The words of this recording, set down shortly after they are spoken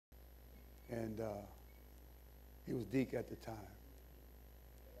And he was Deke at the time.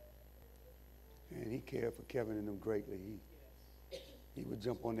 And he cared for Kevin and them greatly. He would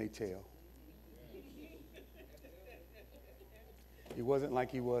jump on their tail. He wasn't like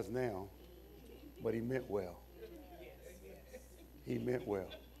he was now, but he meant well. He meant well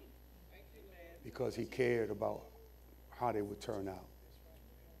because he cared about how they would turn out.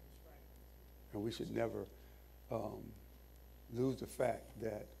 And we should never lose the fact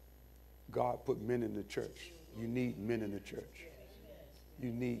that God put men in the church. You need men in the church.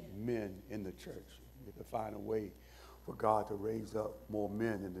 You need men in the church. You have to find a way for God to raise up more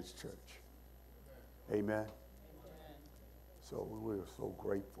men in this church. Amen. So we're so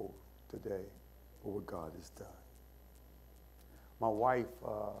grateful today for what God has done. My wife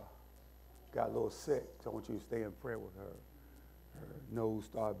got a little sick, so I want you to stay in prayer with her. Her nose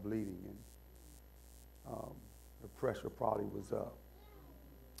started bleeding, and the pressure probably was up.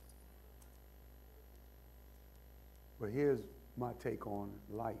 But here's my take on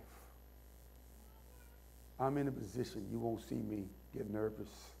life. I'm in a position you won't see me get nervous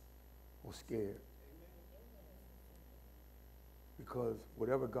or scared. Because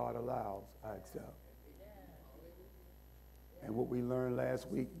whatever God allows, I accept. And what we learned last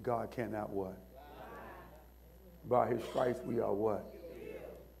week, God cannot what? By his stripes we are what?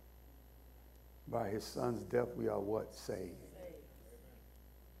 By his son's death we are what? Saved.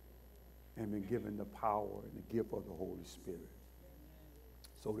 And been given the power and the gift of the Holy Spirit.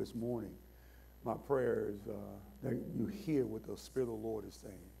 So this morning, my prayer is that you hear what the Spirit of the Lord is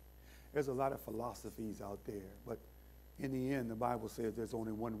saying. There's a lot of philosophies out there, but in the end, the Bible says there's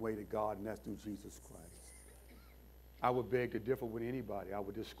only one way to God, and that's through Jesus Christ. I would beg to differ with anybody. I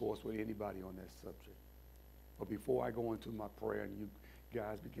would discourse with anybody on that subject. But before I go into my prayer and you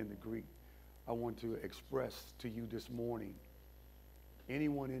guys begin to greet, I want to express to you this morning,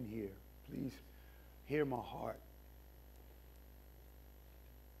 anyone in here, please hear my heart.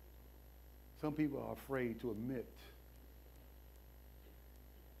 Some people are afraid to admit,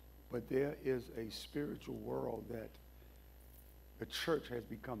 but there is a spiritual world that the church has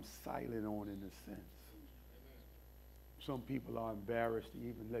become silent on, in a sense. Some people are embarrassed to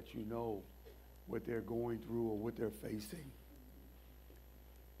even let you know what they're going through or what they're facing.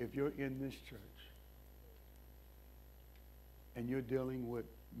 If you're in this church and you're dealing with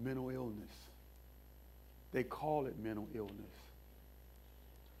mental illness, they call it mental illness.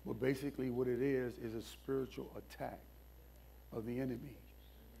 But basically what it is a spiritual attack of the enemy.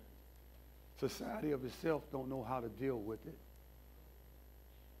 Society of itself don't know how to deal with it.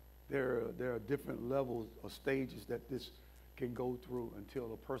 There are different levels or stages that this can go through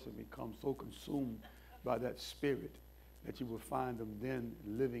until a person becomes so consumed by that spirit that you will find them then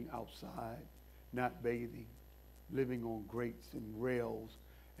living outside, not bathing, living on grates and rails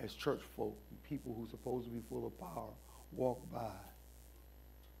as church folk, people who are supposed to be full of power walk by.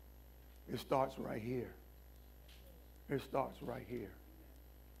 It starts right here. It starts right here.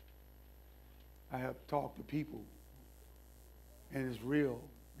 I have talked to people, and it's real.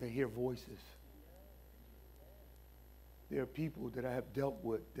 They hear voices. There are people that I have dealt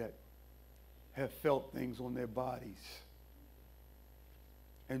with that have felt things on their bodies.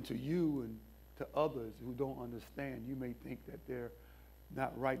 And to you and to others who don't understand, you may think that they're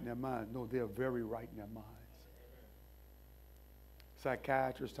not right in their mind. No, they're very right in their minds.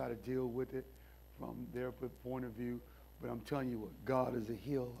 Psychiatrists try to deal with it from their point of view, but I'm telling you what, God is a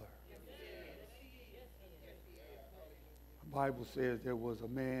healer. The Bible says there was a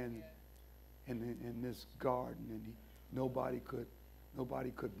man in this garden, and nobody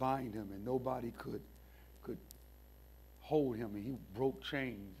could bind him, and nobody could hold him, and he broke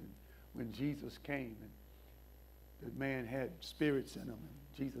chains. And when Jesus came, and the man had spirits in him,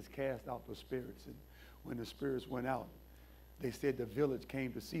 and Jesus cast out the spirits, and when the spirits went out, they said the village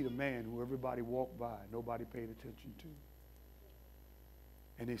came to see the man who everybody walked by, nobody paid attention to.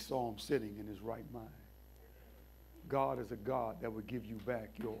 And they saw him sitting in his right mind. God is a God that will give you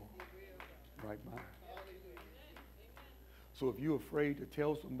back your right mind. So if you're afraid to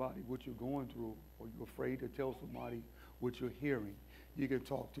tell somebody what you're going through, or you're afraid to tell somebody what you're hearing, you can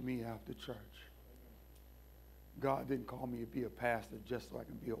talk to me after church. God didn't call me to be a pastor just so I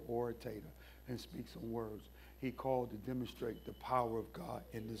can be an orator and speak some words. He called to demonstrate the power of God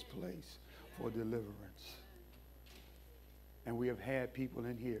in this place for deliverance. And we have had people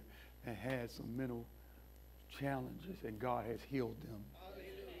in here that had some mental challenges, and God has healed them.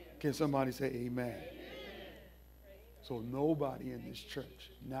 Can somebody say amen? Amen. So nobody in this church,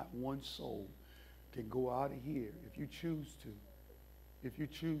 not one soul, can go out of here if you choose to. If you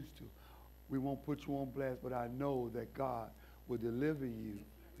choose to. We won't put you on blast, but I know that God will deliver you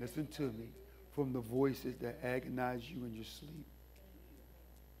listen to me, from the voices that agonize you in your sleep,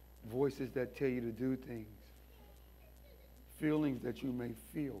 voices that tell you to do things, feelings that you may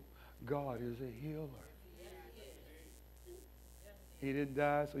feel. God is a healer. He didn't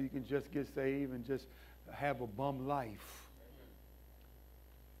die so you can just get saved and just have a bum life.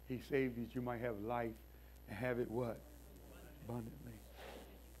 He saved you that you might have life and have it what? Abundantly.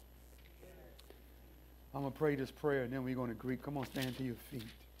 I'm going to pray this prayer and then we're going to greet. Come on, stand to your feet.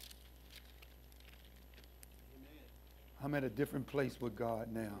 I'm at a different place with God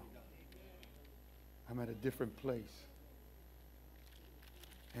now. I'm at a different place.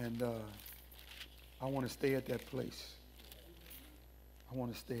 And I want to stay at that place. I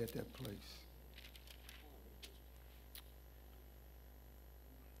want to stay at that place.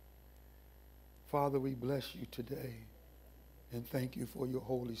 Father, we bless you today and thank you for your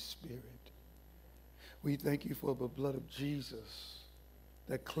Holy Spirit. We thank you for the blood of Jesus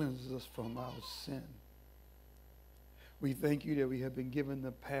that cleanses us from our sin. We thank you that we have been given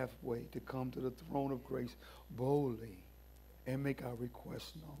the pathway to come to the throne of grace boldly and make our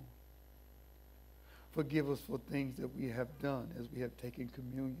requests known. Forgive us for things that we have done as we have taken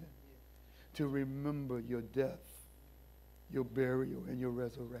communion, to remember your death, your burial, and your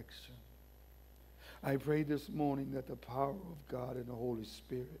resurrection. I pray this morning that the power of God and the Holy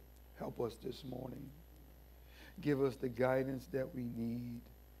Spirit help us this morning. Give us the guidance that we need.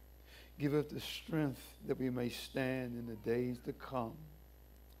 Give us the strength that we may stand in the days to come.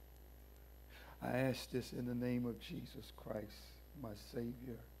 I ask this in the name of Jesus Christ, my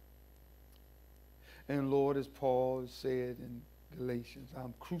Savior. And Lord, as Paul said in Galatians,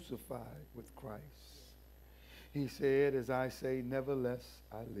 I'm crucified with Christ. He said, as I say, nevertheless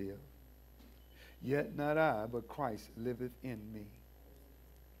I live. Yet not I, but Christ liveth in me.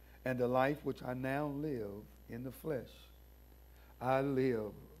 And the life which I now live in the flesh, I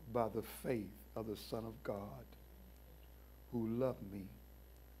live by the faith of the Son of God, who loved me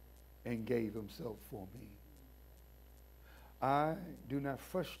and gave himself for me. I do not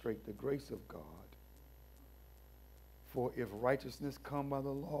frustrate the grace of God, for if righteousness come by the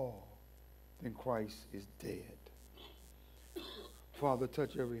law, then Christ is dead. Father,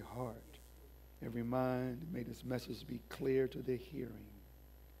 touch every heart, every mind. May this message be clear to their hearing.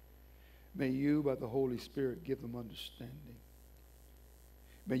 May you, by the Holy Spirit, give them understanding.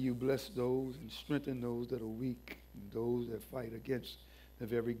 May you bless those and strengthen those that are weak and those that fight against the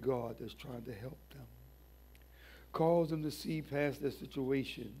very God that's trying to help them. Cause them to see past their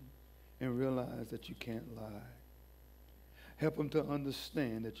situation and realize that you can't lie. Help them to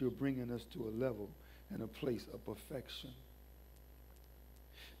understand that you're bringing us to a level and a place of perfection.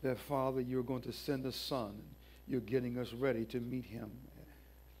 That, Father, you're going to send a Son, and you're getting us ready to meet him.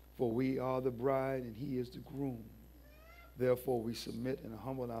 For we are the bride, and he is the groom. Therefore, we submit and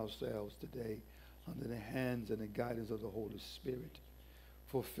humble ourselves today under the hands and the guidance of the Holy Spirit.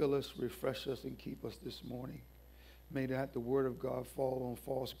 Fulfill us, refresh us, and keep us this morning. May not the word of God fall on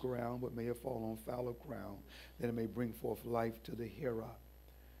false ground, but may it fall on fallow ground, that it may bring forth life to the hearer,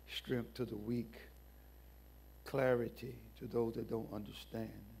 strength to the weak, clarity to those that don't understand,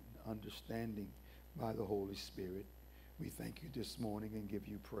 understanding by the Holy Spirit. We thank you this morning and give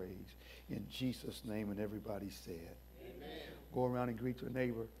you praise. In Jesus' name, and everybody said, amen. Go around and greet your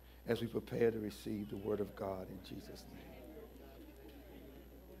neighbor as we prepare to receive the word of God in Jesus' name.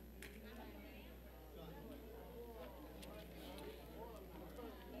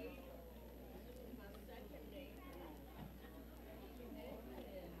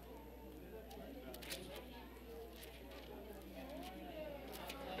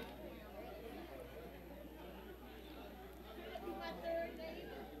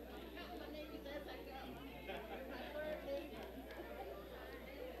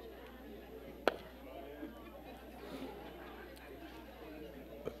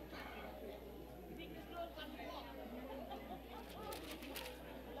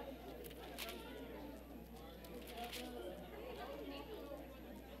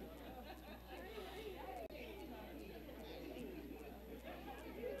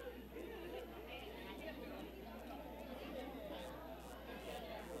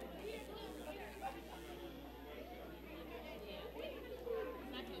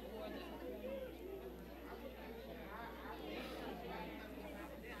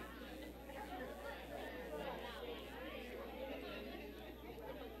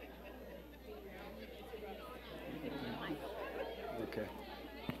 Okay.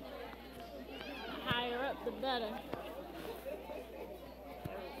 Higher up, the better.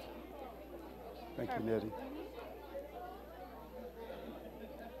 Thank you, Nettie.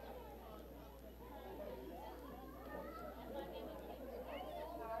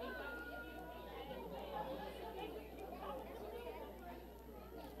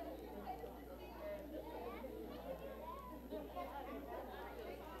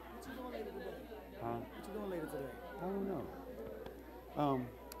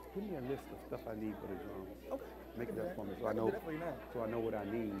 Give me a list of stuff I need for the drums. Okay. Make it up for me so I I can know. do that for you now. So I know what I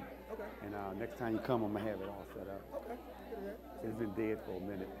need. Okay. And next time you come, I'm gonna have it all set up. Okay. I can do that. It's been dead for a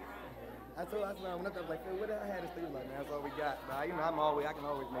minute. I told I when I was like, "Phil, what I had this thing like, man, that's all we got." But you know, I can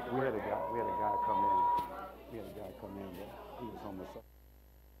always make it We work. had a guy come in. We had a guy come in, but he was homosexual.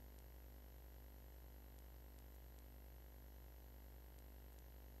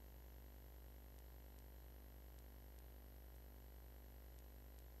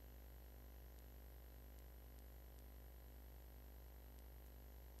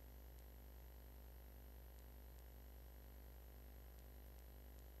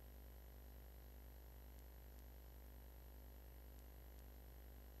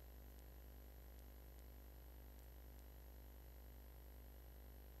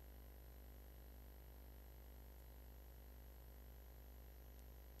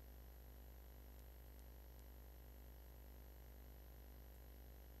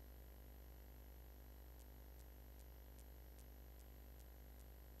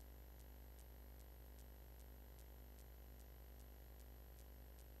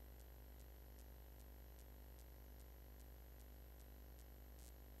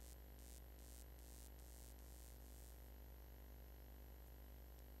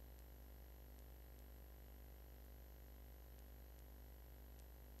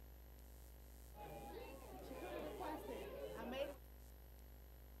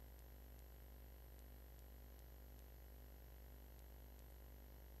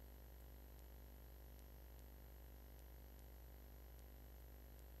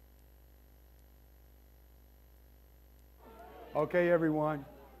 Okay, everyone.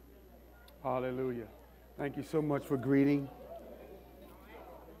 Hallelujah. Thank you so much for greeting.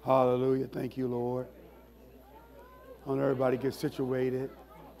 Hallelujah. Thank you, Lord. I want everybody to get situated.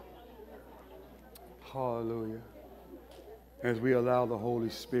 Hallelujah. As we allow the Holy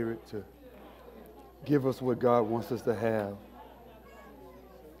Spirit to give us what God wants us to have.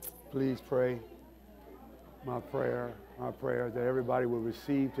 Please pray. My prayer is that everybody will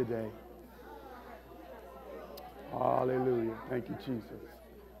receive today. Hallelujah. Thank you, Jesus.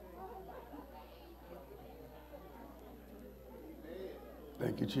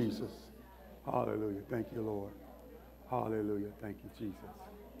 Thank you, Jesus. Hallelujah. Thank you, Lord. Hallelujah. Thank you, Jesus.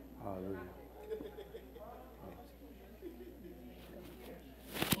 Hallelujah.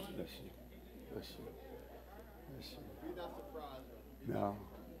 Bless you. Bless you. Bless you. You're not surprised. No,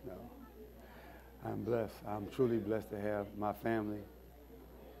 no. I'm blessed. I'm truly blessed to have my family.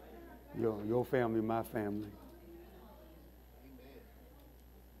 Your family, my family.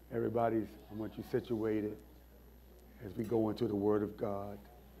 Everybody's, I want you situated as we go into the Word of God,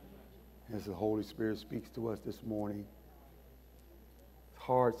 as the Holy Spirit speaks to us this morning. It's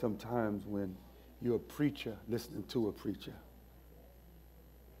hard sometimes when you're a preacher listening to a preacher.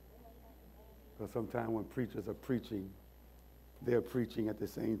 Because sometimes when preachers are preaching, they're preaching at the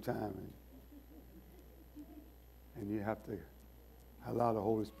same time. And you have to allow the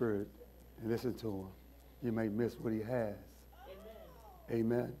Holy Spirit and listen to him. You may miss what he has.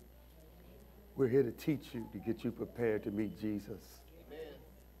 Amen. We're here to teach you, to get you prepared to meet Jesus. Amen.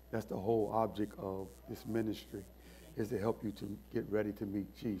 That's the whole object of this ministry, is to help you to get ready to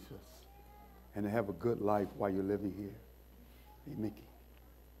meet Jesus and to have a good life while you're living here. Hey, Mickey.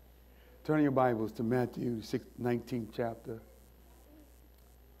 Turn your Bibles to Matthew 19th chapter.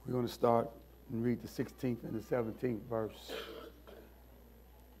 We're going to start and read the 16th and the 17th verse.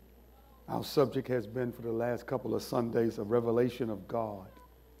 Our subject has been for the last couple of Sundays a revelation of God.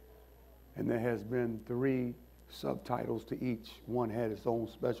 And there has been 3 subtitles to each. One had its own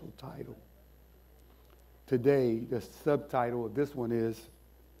special title. Today, the subtitle of this one is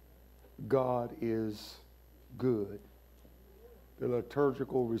God is Good. The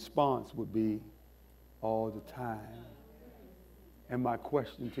liturgical response would be all the time. And my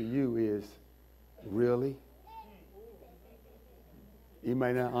question to you is, really? You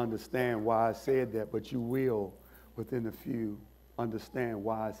may not understand why I said that, but you will, within a few, understand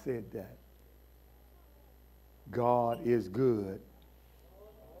why I said that. God is good.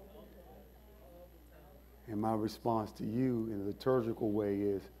 And my response to you in a liturgical way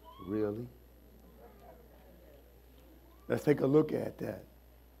is, really? Let's take a look at that.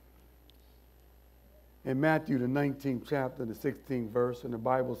 In Matthew, the 19th chapter, the 16th verse, and the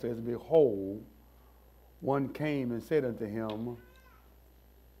Bible says, behold, one came and said unto him,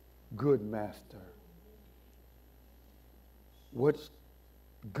 Good master, what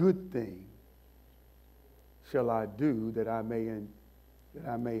good thing shall I do that I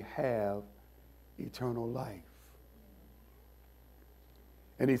may have eternal life?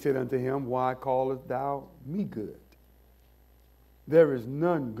 And he said unto him, Why callest thou me good? There is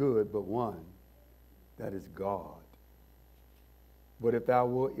none good but one, that is God. But if thou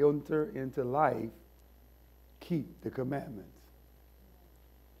wilt enter into life, keep the commandments.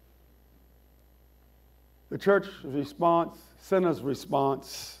 The church response, sinner's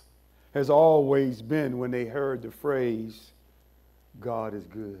response, has always been when they heard the phrase, God is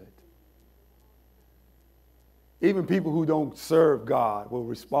good. Even people who don't serve God will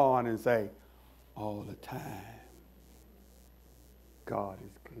respond and say, all the time, God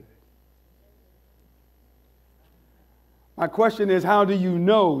is good. My question is, how do you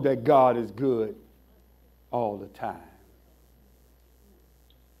know that God is good all the time?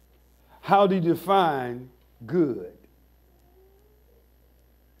 How do you define good?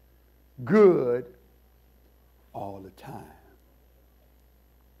 Good all the time.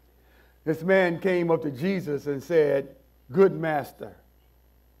 This man came up to Jesus and said, good master.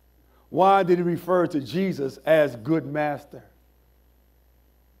 Why did he refer to Jesus as good master?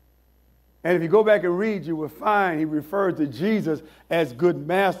 And if you go back and read, you will find he referred to Jesus as good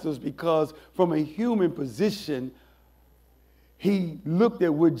masters because from a human position, he looked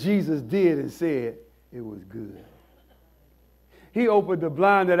at what Jesus did and said, it was good. He opened the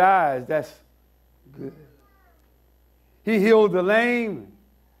blinded eyes, that's good. He healed the lame,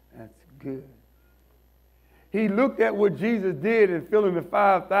 that's good. He looked at what Jesus did in filling the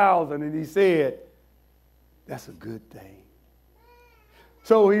 5,000 and he said, that's a good thing.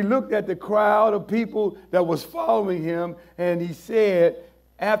 So he looked at the crowd of people that was following him and he said,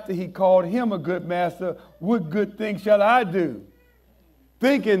 after he called him a good master, what good thing shall I do?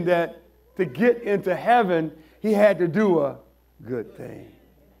 Thinking that to get into heaven, he had to do a good thing.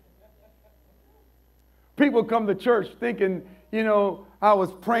 People come to church thinking, you know, I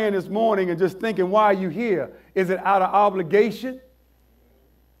was praying this morning and just thinking, why are you here? Is it out of obligation?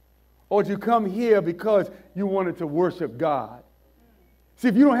 Or did you come here because you wanted to worship God? See,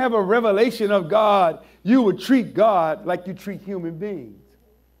 if you don't have a revelation of God, you would treat God like you treat human beings.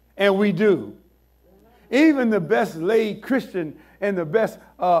 And we do. Even the best laid Christian and the best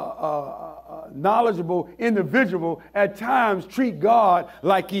knowledgeable individual at times treat God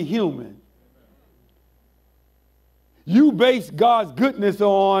like he's human. You base God's goodness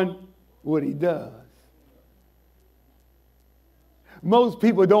on what he does. Most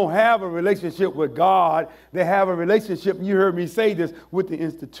people don't have a relationship with God. They have a relationship, you heard me say this, with the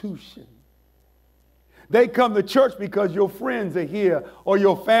institution. They come to church because your friends are here or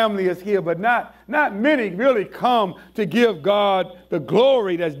your family is here, but not many really come to give God the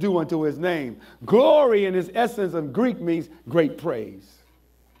glory that's due unto his name. Glory in its essence of Greek means great praise.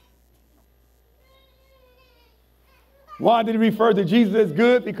 Why did he refer to Jesus as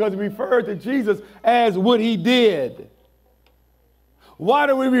good? Because he referred to Jesus as what he did. Why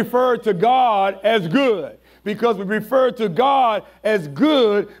do we refer to God as good? Because we refer to God as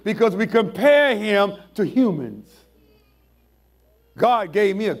good because we compare him to humans. God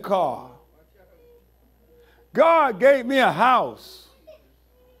gave me a car. God gave me a house.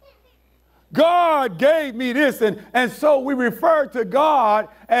 God gave me this. And so we refer to God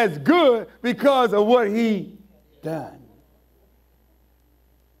as good because of what he done.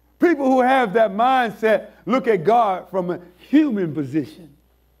 People who have that mindset look at God from a human position.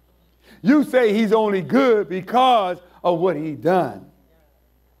 You say he's only good because of what he done.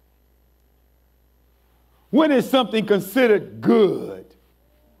 When is something considered good?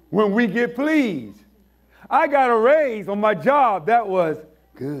 When we get pleased. I got a raise on my job. That was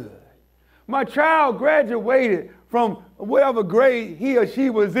good. My child graduated from whatever grade he or she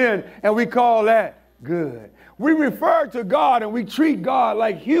was in, and we call that good. We refer to God and we treat God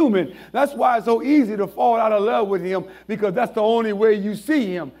like human. That's why it's so easy to fall out of love with him, because that's the only way you see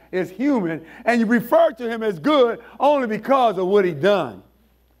him is human. And you refer to him as good only because of what he done.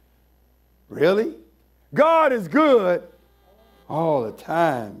 Really? God is good all the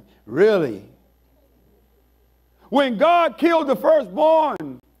time. Really? When God killed the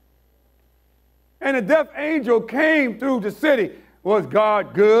firstborn and the death angel came through the city, was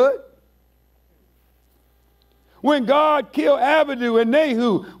God good? When God killed Abidu and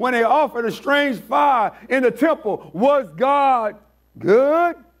Nahu, when they offered a strange fire in the temple, was God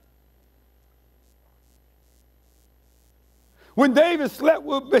good? When David slept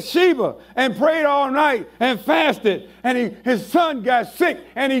with Bathsheba and prayed all night and fasted, and his son got sick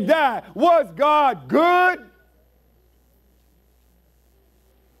and he died, was God good?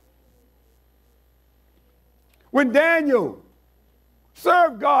 When Daniel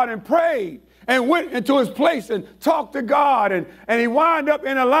served God and prayed and went into his place and talked to God, and he wound up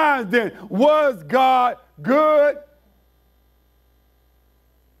in a lion's den, was God good?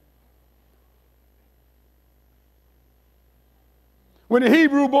 when the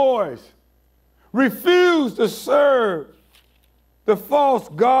Hebrew boys refused to serve the false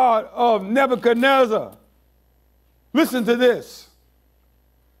god of Nebuchadnezzar. Listen to this.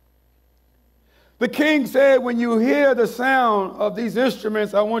 The king said, when you hear the sound of these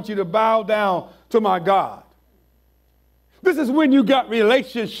instruments, I want you to bow down to my God. This is when you got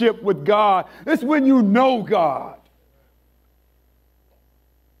relationship with God. This is when you know God.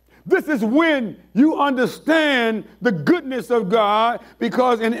 This is when you understand the goodness of God,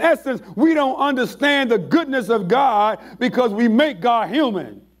 because in essence, we don't understand the goodness of God because we make God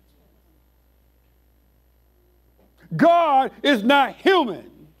human. God is not human.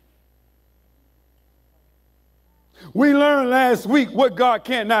 We learned last week what God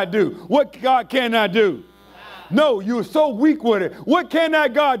cannot do. What God cannot do. No, you're so weak with it. What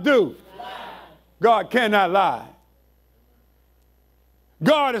cannot God do? God cannot lie.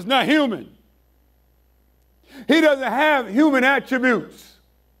 God is not human. He doesn't have human attributes.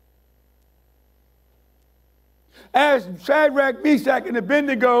 As Shadrach, Meshach, and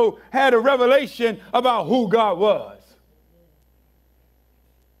Abednego had a revelation about who God was.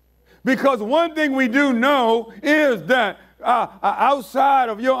 Because one thing we do know is that outside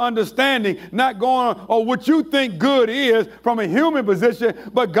of your understanding, not going on what you think good is from a human position,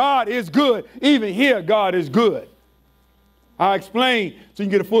 but God is good. Even here, God is good. I'll explain so you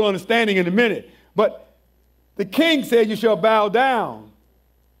can get a full understanding in a minute. But the king said, you shall bow down.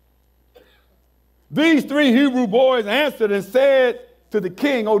 These three Hebrew boys answered and said to the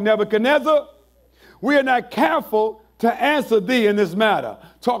king, O Nebuchadnezzar, we are not careful to answer thee in this matter.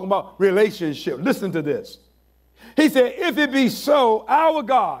 Talking about relationship. Listen to this. He said, if it be so, our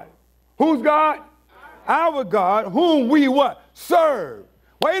God. Whose God? Our God, whom we what? Serve.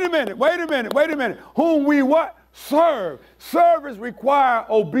 Wait a minute. Whom we what? Serve. Service require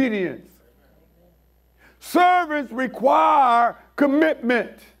obedience. Service require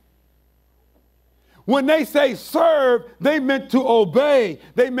commitment. When they say serve, they meant to obey.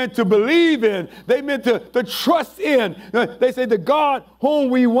 They meant to believe in. They meant to trust in. They say the God whom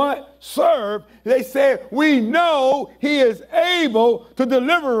we want serve, they said we know he is able to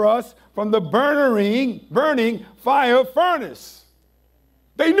deliver us from the burning fire furnace.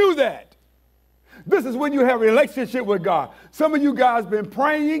 They knew that. This is when you have a relationship with God. Some of you guys been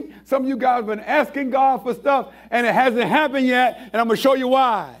praying. Some of you guys been asking God for stuff, and it hasn't happened yet, and I'm going to show you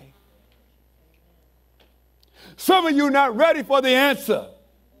why. Some of you not ready for the answer.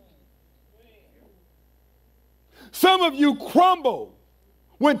 Some of you crumble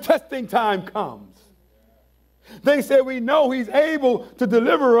when testing time comes. They say we know he's able to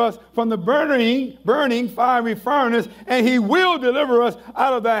deliver us from the burning fiery furnace, and he will deliver us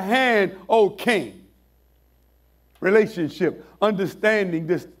out of the hand, O king. Relationship, understanding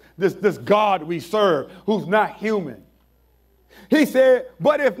this God we serve, who's not human. He said,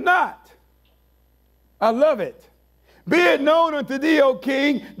 but if not, I love it. Be it known unto thee, O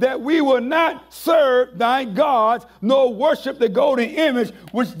king, that we will not serve thy gods, nor worship the golden image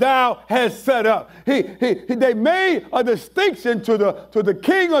which thou hast set up. They made a distinction to the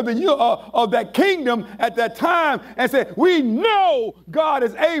king of that kingdom at that time and said, we know God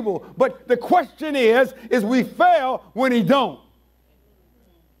is able, but the question is we fail when he don't.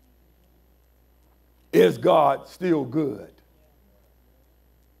 Is God still good?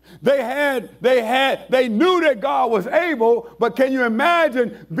 They knew that God was able, but can you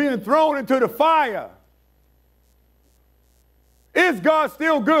imagine being thrown into the fire? Is God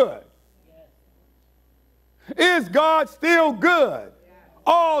still good? Is God still good?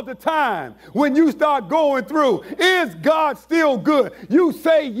 All the time. When you start going through, is God still good? You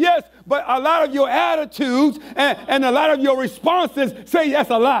say yes, but a lot of your attitudes and a lot of your responses say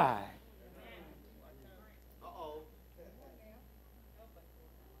that's a lie.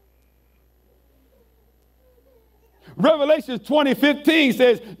 Revelation 20:15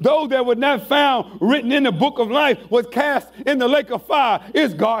 says, those that were not found written in the book of life was cast in the lake of fire.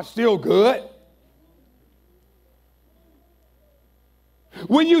 Is God still good?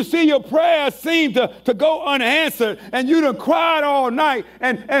 When you see your prayers seem to go unanswered and you done cried all night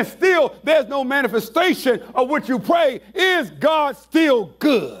and still there's no manifestation of what you pray, is God still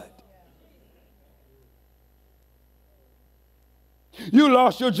good? You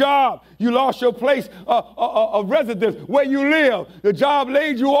lost your job. You lost your place of residence where you live. The job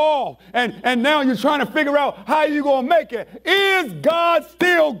laid you off. And now you're trying to figure out how you're going to make it. Is God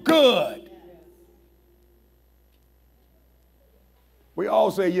still good? We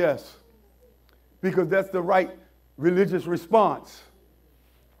all say yes, because that's the right religious response.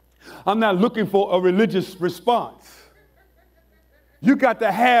 I'm not looking for a religious response. You got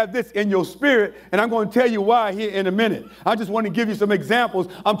to have this in your spirit, and I'm going to tell you why here in a minute. I just want to give you some examples.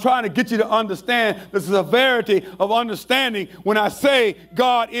 I'm trying to get you to understand the severity of understanding when I say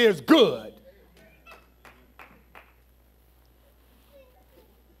God is good.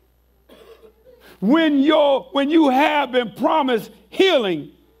 When you have been promised healing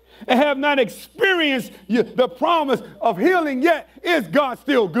and have not experienced the promise of healing yet, is God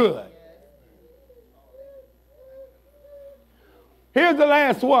still good? Here's the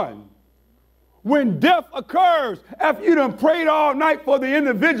last one. When death occurs, after you done prayed all night for the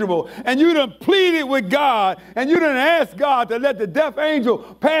individual and you done pleaded with God and you done asked God to let the death angel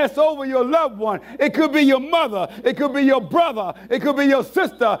pass over your loved one. It could be your mother. It could be your brother. It could be your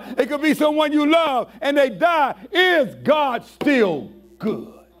sister. It could be someone you love and they die. Is God still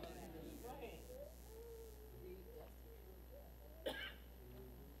good?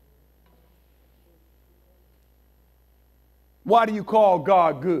 Why do you call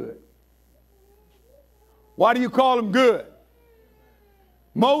God good? Why do you call him good?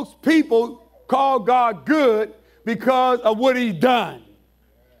 Most people call God good because of what he's done.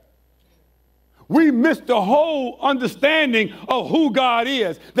 We miss the whole understanding of who God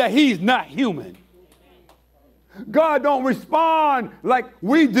is, that he's not human. God don't respond like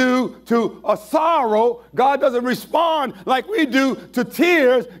we do to a sorrow. God doesn't respond like we do to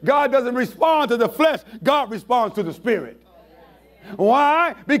tears. God doesn't respond to the flesh. God responds to the spirit.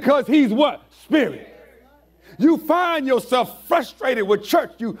 Why? Because he's what? Spirit. You find yourself frustrated with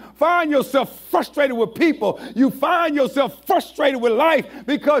church. You find yourself frustrated with people. You find yourself frustrated with life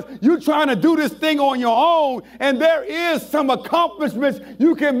because you're trying to do this thing on your own, and there is some accomplishments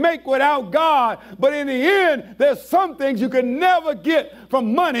you can make without God. But in the end, there's some things you can never get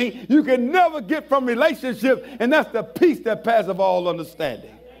from money. You can never get from relationships, and that's the peace that passes all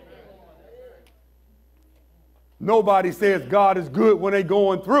understanding. Nobody says God is good when they're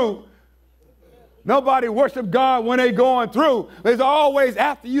going through. Nobody worship God when they're going through. There's always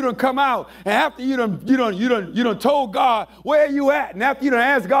after you done come out and after you done told God where you at, and after you done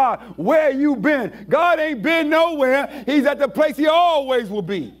asked God where you been. God ain't been nowhere. He's at the place he always will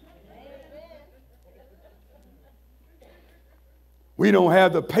be. We don't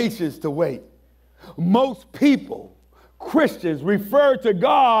have the patience to wait. Most people, Christians, refer to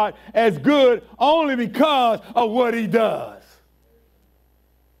God as good only because of what he does.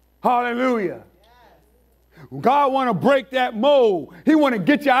 Hallelujah. God want to break that mold. He want to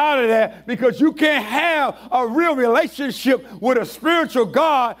get you out of that because you can't have a real relationship with a spiritual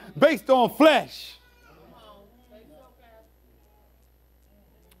God based on flesh.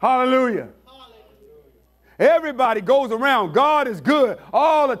 Hallelujah. Everybody goes around. God is good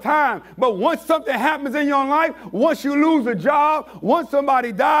all the time. But once something happens in your life, once you lose a job, once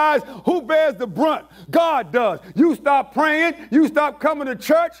somebody dies, who bears the brunt? God does. You stop praying. You stop coming to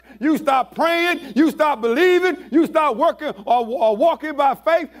church. You stop praying. You stop believing. You stop working or walking by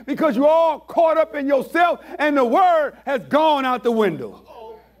faith because you're all caught up in yourself and the word has gone out the window.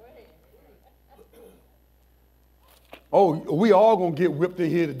 Oh, we all going to get whipped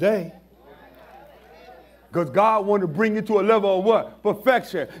in here today. Because God wants to bring you to a level of what?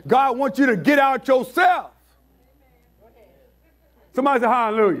 Perfection. God wants you to get out yourself. Somebody say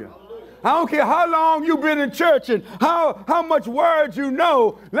hallelujah. I don't care how long you've been in church and how much words you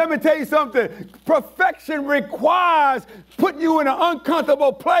know. Let me tell you something. Perfection requires putting you in an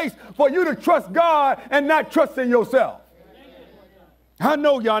uncomfortable place for you to trust God and not trust in yourself. I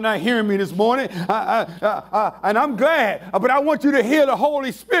know y'all not hearing me this morning, and I'm glad, but I want you to hear the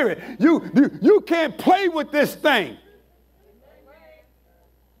Holy Spirit. You can't play with this thing.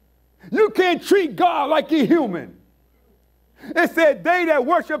 You can't treat God like you're human. It said they that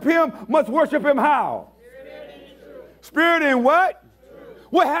worship him must worship him how? Spirit and what?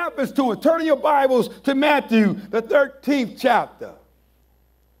 What happens to it? Turn your Bibles to Matthew, the 13th chapter.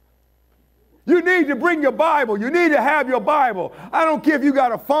 You need to bring your Bible. You need to have your Bible. I don't care if you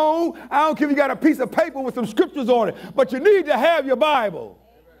got a phone. I don't care if you got a piece of paper with some scriptures on it. But you need to have your Bible.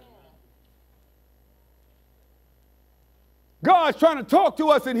 God's trying to talk to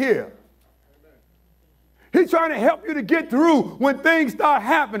us in here. He's trying to help you to get through when things start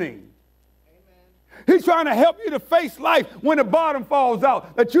happening. He's trying to help you to face life when the bottom falls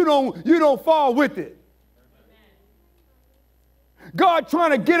out, that you don't fall with it. God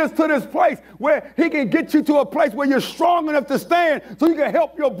trying to get us to this place where he can get you to a place where you're strong enough to stand so you can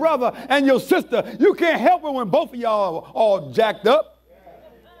help your brother and your sister. You can't help it when both of y'all are all jacked up.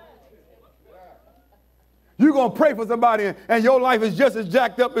 You're going to pray for somebody and your life is just as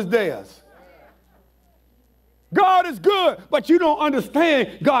jacked up as theirs. God is good, but you don't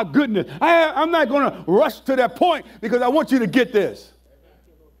understand God's goodness. I'm not going to rush to that point because I want you to get this.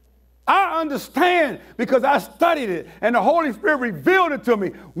 I understand because I studied it and the Holy Spirit revealed it to me.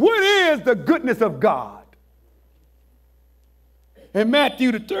 What is the goodness of God? In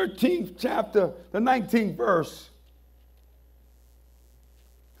Matthew, the 13th chapter, the 19th verse.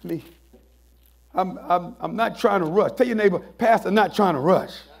 I'm not trying to rush. Tell your neighbor, Pastor, I'm not trying to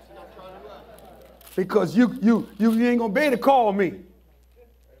rush. Because you ain't going to be able to call me.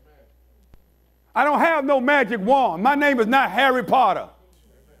 I don't have no magic wand. My name is not Harry Potter.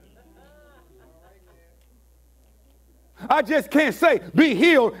 I just can't say, be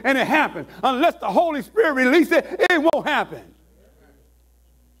healed, and it happens. Unless the Holy Spirit releases it, it won't happen.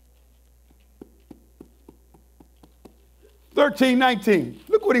 Verse 19.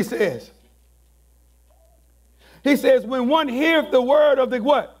 Look what he says. He says, when one heareth the word of the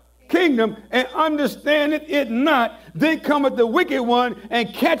what? Kingdom, and understandeth it not, then cometh the wicked one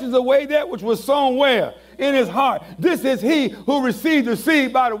and catches away that which was sown where? In his heart. This is he who received the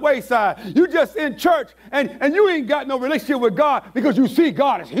seed by the wayside. You just in church and you ain't got no relationship with God because you see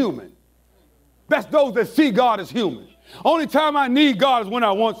God as human. That's those that see God as human. Only time I need God is when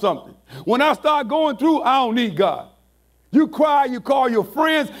I want something. When I start going through, I don't need God. You cry, you call your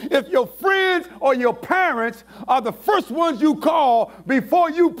friends. If your friends or your parents are the first ones you call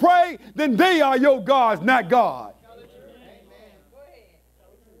before you pray, then they are your gods, not God.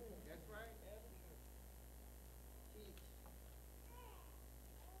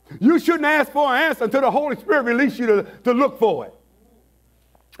 You shouldn't ask for an answer until the Holy Spirit releases you to look for it.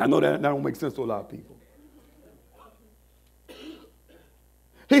 I know that don't make sense to a lot of people.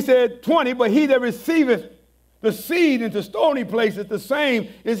 He said 20, but he that receiveth the seed into stony places, the same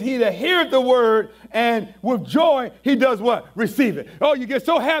is he that heareth the word, and with joy he does what? Receive it. Oh, you get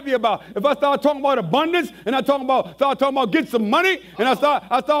so happy about, if I start talking about abundance, and I start talking about getting some money, and I start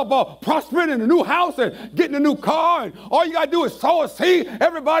about prospering in a new house and getting a new car, and all you got to do is sow a seed,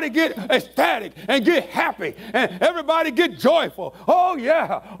 everybody get ecstatic and get happy, and everybody get joyful. Oh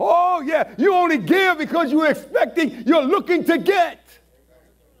yeah. You only give because you're expecting, you're looking to get.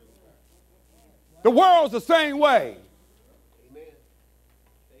 The world's the same way.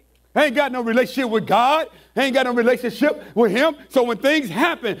 Ain't got no relationship with God. Ain't got no relationship with him. So when things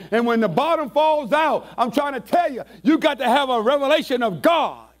happen and when the bottom falls out, I'm trying to tell you, you got to have a revelation of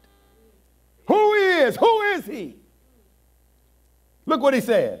God. Who is he? Look what he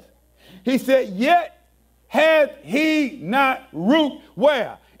says. He said, yet hath he not root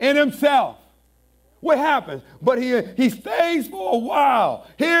where? In himself. What happens? But he stays for a while.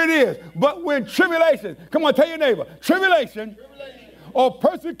 Here it is. But when tribulation, come on, tell your neighbor, tribulation or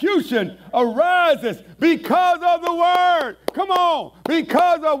persecution arises because of the word. Come on.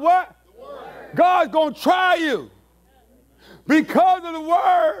 Because of what? The word. God's going to try you. Because of the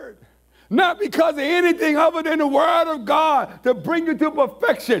word. Not because of anything other than the word of God to bring you to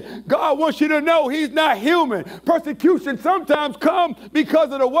perfection. God wants you to know he's not human. Persecution sometimes comes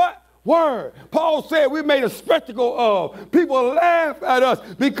because of the what? Word. Paul said we made a spectacle of. People laugh at us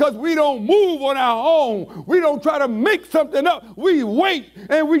because we don't move on our own. We don't try to make something up. We wait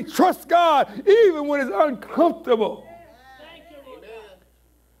and we trust God even when it's uncomfortable.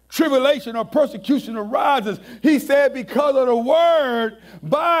 Tribulation or persecution arises. He said because of the word,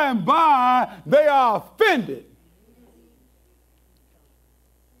 by and by they are offended.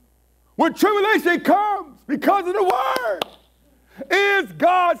 When tribulation comes because of the word, is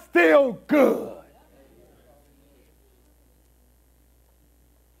God still good?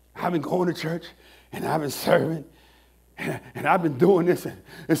 I've been going to church and I've been serving and I've been doing this and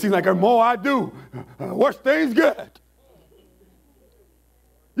it seems like the more I do, worse things get.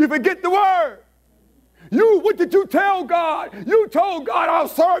 You forget the word. What did you tell God? You told God, I'll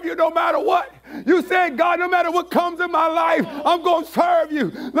serve you no matter what. You said, God, no matter what comes in my life, I'm going to serve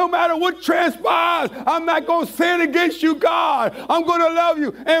you. No matter what transpires, I'm not going to sin against you, God. I'm going to love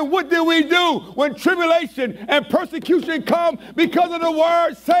you. And what did we do when tribulation and persecution come because of the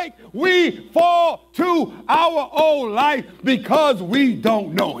word's sake? We fall to our old life because we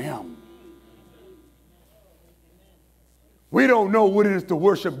don't know him. We don't know what it is to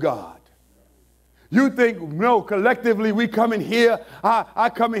worship God. You think, no, collectively we come in here, I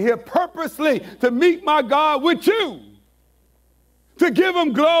come in here purposely to meet my God with you, to give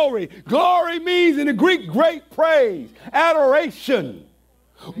him glory. Glory means in the Greek great praise, adoration,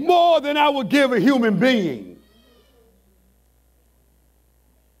 more than I would give a human being.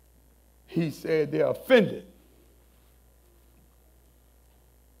 He said they're offended.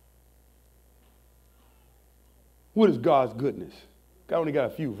 What is God's goodness? I only got a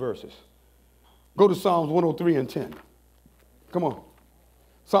few verses. Go to Psalms 103 and 10. Come on.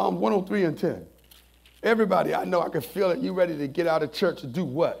 Psalms 103 and 10. Everybody, I know I can feel it. You ready to get out of church to do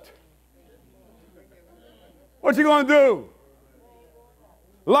what? What you going to do?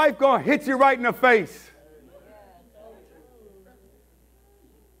 Life going to hit you right in the face.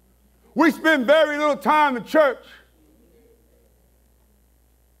 We spend very little time in church.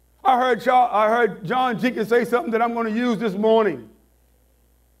 I heard John Jenkins say something that I'm going to use this morning.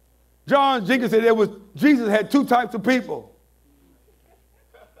 John Jenkins said Jesus had two types of people.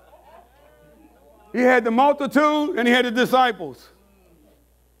 He had the multitude and he had the disciples.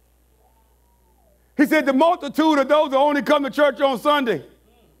 He said the multitude are those that only come to church on Sunday.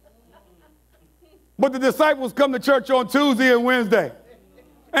 But the disciples come to church on Tuesday and Wednesday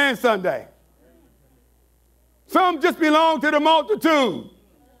and Sunday. Some just belong to the multitude.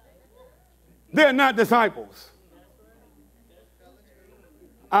 They're not disciples.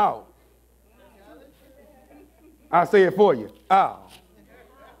 Ow. I'll say it for you. Ow.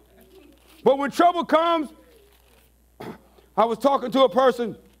 But when trouble comes, I was talking to a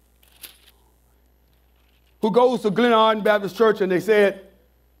person who goes to Glen Arden Baptist Church, and they said,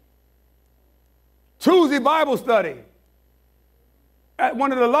 Tuesday Bible study at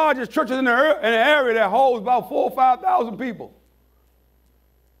one of the largest churches in the area that holds about 4,000 or 5,000 people.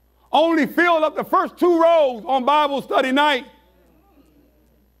 Only filled up the first 2 rows on Bible study night.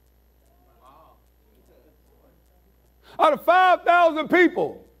 Out of 5,000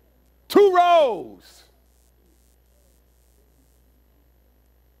 people, 2 rows.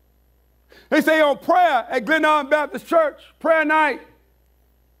 They say on prayer at Glen Arden Baptist Church, prayer night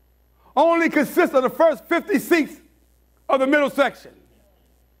only consists of the first 50 seats of the middle section.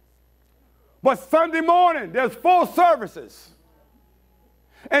 But Sunday morning, there's 4 services.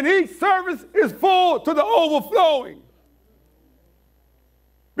 And each service is full to the overflowing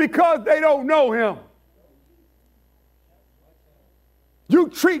because they don't know him. You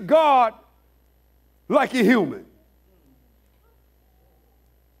treat God like a human.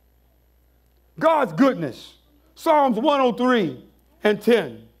 God's goodness. Psalms 103 and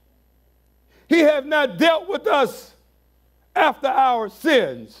 10. He hath not dealt with us after our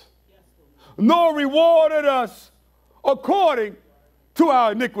sins, nor rewarded us according to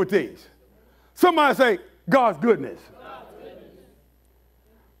our iniquities. Somebody say, God's goodness. God's goodness.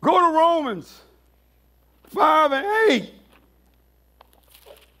 Go to Romans 5 and 8.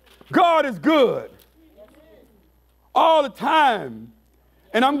 God is good all the time.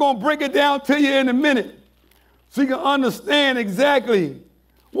 And I'm going to break it down to you in a minute so you can understand exactly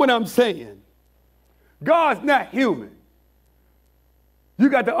what I'm saying. God's not human. You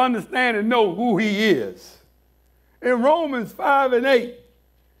got to understand and know who he is. In Romans 5 and 8,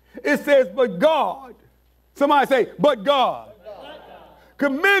 it says, but God, somebody say, but God,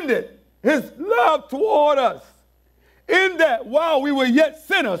 commended his love toward us in that while we were yet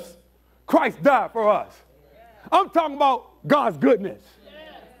sinners, Christ died for us. I'm talking about God's goodness.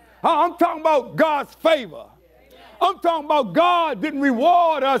 I'm talking about God's favor. I'm talking about God didn't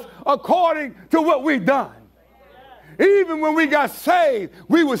reward us according to what we've done. Even when we got saved,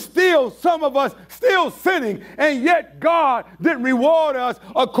 we were still, some of us, still sinning, and yet God didn't reward us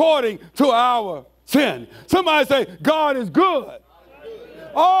according to our sin. Somebody say, God is good.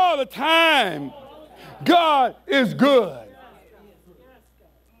 All the time, God is good.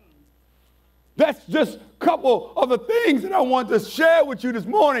 That's just a couple of the things that I want to share with you this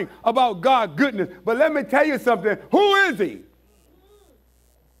morning about God's goodness. But let me tell you something. Who is he?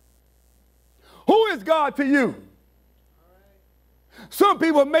 Who is God to you? Some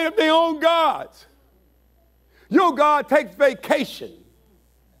people have made up their own gods. Your God takes vacation.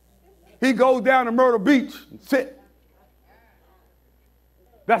 He goes down to Myrtle Beach and sits.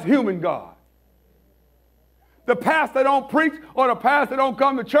 That's human God. The pastor don't preach or the pastor don't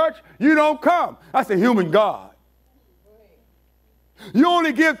come to church, you don't come. That's a human God. You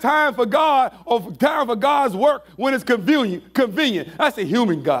only give time for God or time for God's work when it's convenient. That's a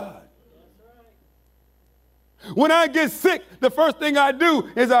human God. When I get sick, the first thing I do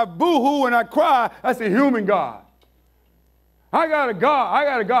is I boo-hoo and I cry. That's a human God. I got a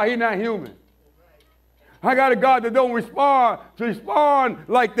God. He's not human. I got a God that don't respond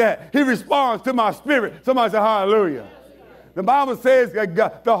like that. He responds to my spirit. Somebody say hallelujah. The Bible says that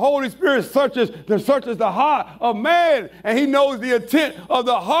God, the Holy Spirit searches the heart of man, and he knows the intent of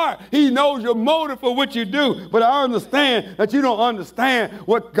the heart. He knows your motive for what you do. But I understand that you don't understand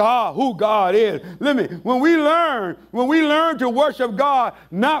who God is. When we learn to worship God,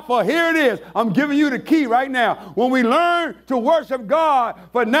 not for, here it is, I'm giving you the key right now. When we learn to worship God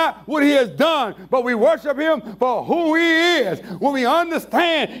for not what he has done, but we worship him for who he is. When we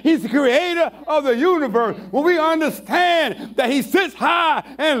understand he's the creator of the universe. When we understand that he sits high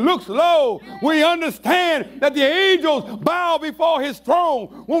and looks low. We understand that the angels bow before his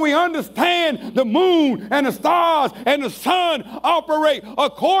throne. When we understand the moon and the stars and the sun operate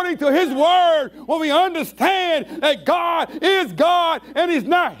according to his word. When we understand that God is God and he's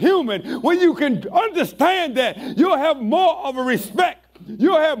not human. When you can understand that, you'll have more of a respect.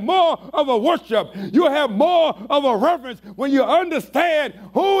 You'll have more of a worship. You'll have more of a reverence when you understand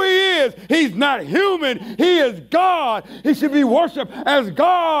who he is. He's not human. He is God. He should be worshiped as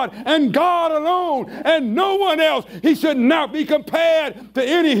God and God alone and no one else. He should not be compared to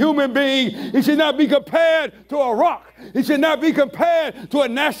any human being. He should not be compared to a rock. He should not be compared to a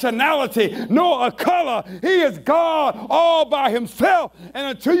nationality nor a color. He is God all by himself. And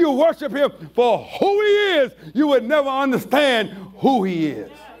until you worship him for who he is, you would never understand who he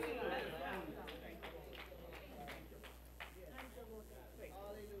is.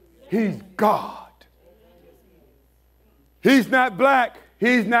 He's God. He's not black.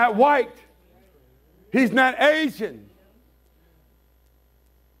 He's not white. He's not Asian.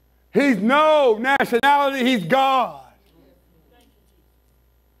 He's no nationality. He's God.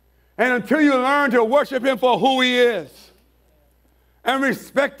 And until you learn to worship him for who he is and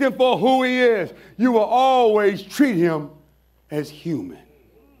respect him for who he is, you will always treat him as human.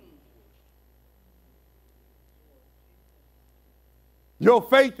 Your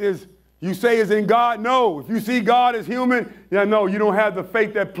faith is, you say, is in God? No. If you see God as human, no, you don't have the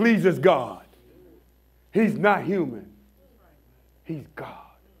faith that pleases God. He's not human. He's God.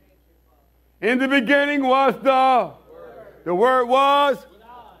 In the beginning was the Word was,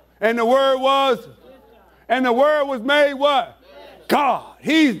 and the Word was, and the Word was made what? God.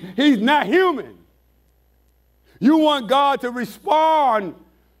 He's not human. You want God to respond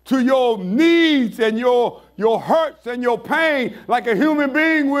to your needs and your hurts and your pain like a human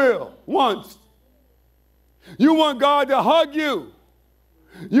being will once. You want God to hug you.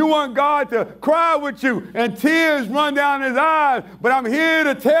 You want God to cry with you and tears run down his eyes. But I'm here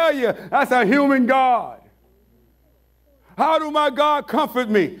to tell you, that's a human God. How do my God comfort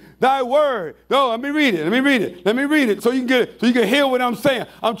me? Thy word. No, let me read it so you can get it, so you can hear what I'm saying.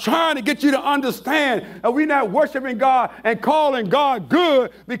 I'm trying to get you to understand that we're not worshiping God and calling God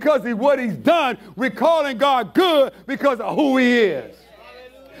good because of what he's done. We're calling God good because of who he is.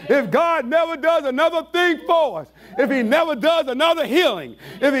 If God never does another thing for us, if he never does another healing,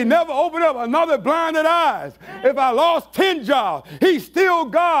 if he never opened up another blinded eyes, if I lost 10 jobs, he's still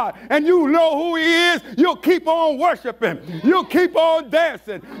God, and you know who he is, you'll keep on worshiping. You'll keep on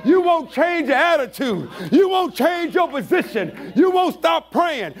dancing. You won't change your attitude. You won't change your position. You won't stop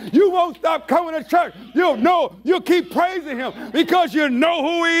praying. You won't stop coming to church. You'll keep praising him because you know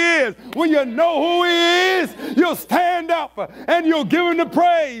who he is. When you know who he is, you'll stand up and you'll give him the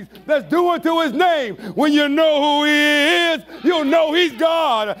praise that's due unto his name. When you know who he is, you'll know he's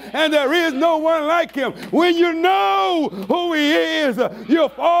God and there is no one like him. When you know who he is, you'll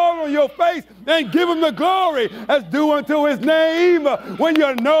fall on your face and give him the glory that's due unto his name. When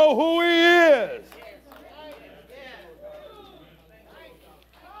you know who he is.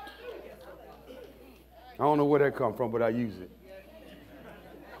 I don't know where that come from, but I use it.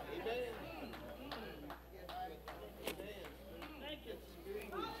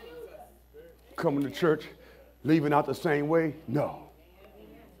 Coming to church, leaving out the same way? No.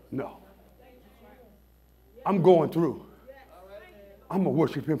 I'm going through. I'm going to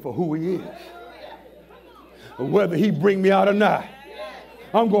worship him for who he is. Whether he bring me out or not,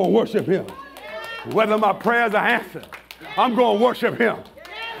 I'm going to worship him. Whether my prayers are answered, I'm going to worship him.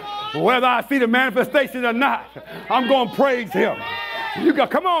 Whether I see the manifestation or not, I'm going to praise him.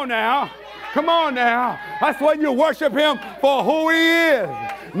 Come on now. That's when you worship him for who he is,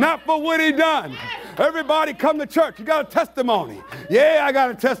 not for what he done. Everybody come to church. You got a testimony. Yeah, I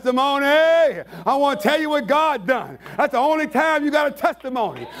got a testimony. I want to tell you what God done. That's the only time you got a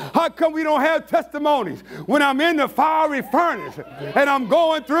testimony. How come we don't have testimonies when I'm in the fiery furnace and I'm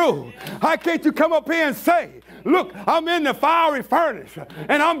going through? How can't you come up here and say, look, I'm in the fiery furnace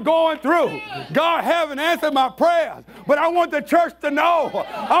and I'm going through. God haven't answered my prayers, but I want the church to know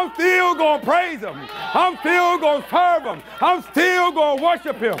I'm still going to praise him. I'm still going to serve him. I'm still going to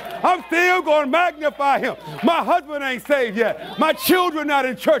worship him. I'm still going to magnify magnify him. My husband ain't saved yet. My children not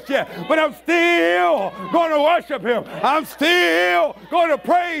in church yet. But I'm still going to worship him. I'm still going to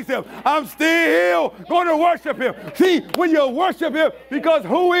praise him. I'm still going to worship him. See, when you worship him because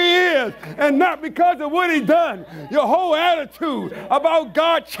who he is and not because of what he done, your whole attitude about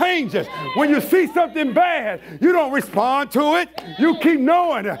God changes. When you see something bad, you don't respond to it. You keep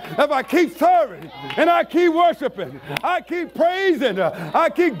knowing if I keep serving and I keep worshiping, I keep praising, I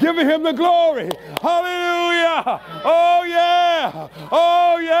keep giving him the glory. Hallelujah. Oh yeah.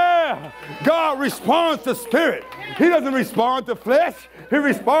 Oh yeah. God responds to spirit. He doesn't respond to flesh. He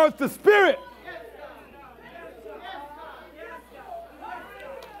responds to spirit.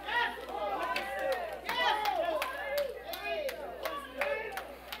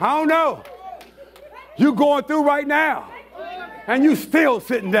 I don't know. You going through right now and you still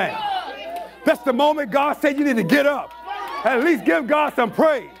sitting down. That's the moment God said you need to get up. At least give God some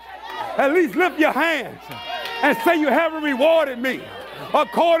praise. At least lift your hands and say you haven't rewarded me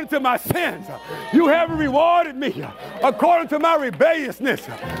according to my sins. You haven't rewarded me according to my rebelliousness.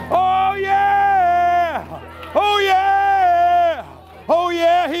 Oh yeah. Oh yeah. Oh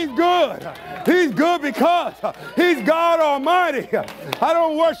yeah, he's good. He's good because he's God Almighty. I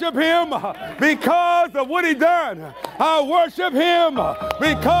don't worship him because of what he done. I worship him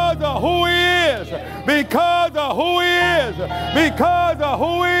because of who he is. Because of who he is. Because of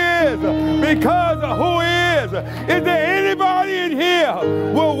who he is. Because of who he is. Is there anybody in here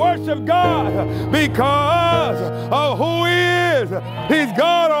who will worship God because of who he is? He's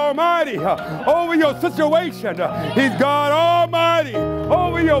God Almighty over your situation. He's God Almighty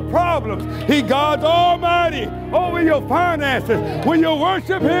over your problems. He God's Almighty over your finances. When you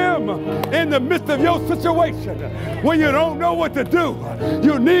worship him in the midst of your situation, when you don't know what to do,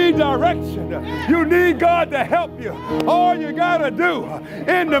 you need direction. You need God to help you. All you got to do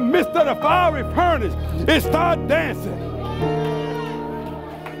in the midst of the fiery furnace is start dancing.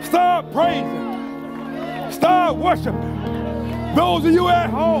 Start praising. Start worshiping. Those of you at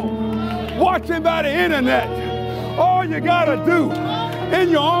home watching by the internet, all you got to do in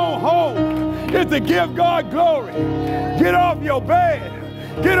your own home is to give God glory. Get off your bed,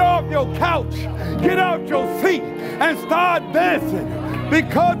 get off your couch, get out your seat and start dancing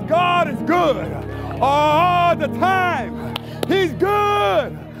because God is good all the time. He's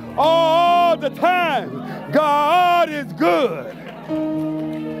good all the time. God is good.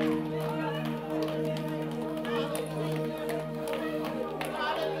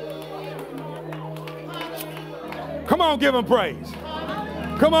 Come on, give him praise.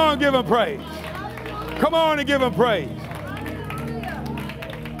 Come on, give him praise. Come on and give him praise.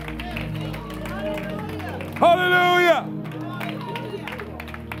 Hallelujah.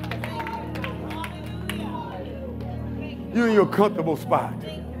 You in your comfortable spot.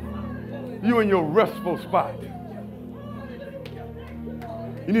 You in your restful spot.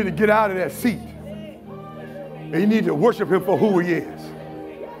 You need to get out of that seat. And you need to worship him for who he is.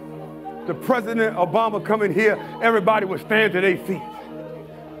 The President Obama come in here, everybody would stand to their feet.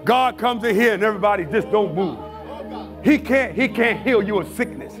 God comes in here and everybody just don't move. He can't heal your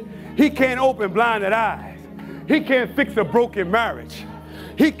sickness. He can't open blinded eyes. He can't fix a broken marriage.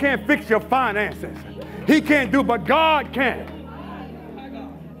 He can't fix your finances. He can't do, but God can.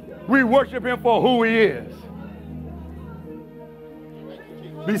 We worship him for who he is.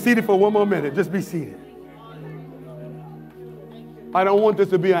 Be seated for one more minute. Just be seated. I don't want this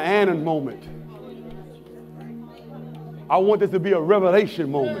to be an Anna moment. I want this to be a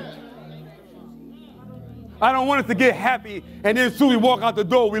revelation moment. I don't want us to get happy and then as soon as we walk out the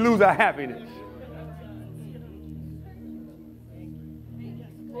door, we lose our happiness.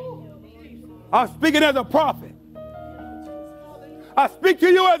 I'm speaking as a prophet. I speak to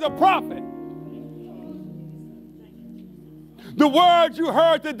you as a prophet. The words you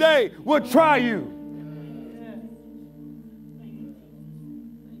heard today will try you.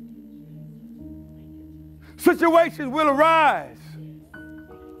 Situations will arise.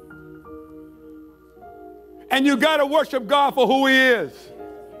 And you got to worship God for who he is,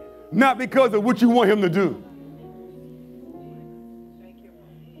 not because of what you want him to do.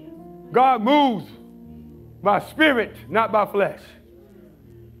 God moves by spirit, not by flesh.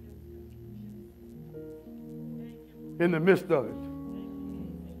 In the midst of it.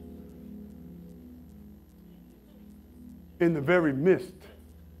 In the very midst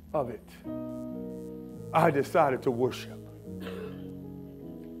of it. I decided to worship.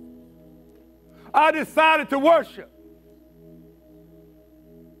 I decided to worship.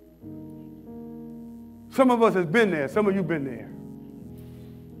 Some of us has been there. Some of you been there.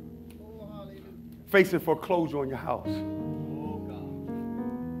 Facing foreclosure on your house.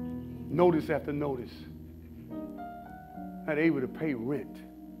 notice after notice, not able to pay rent,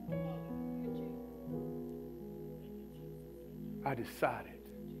 I decided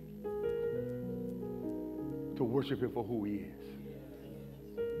to worship him for who he is.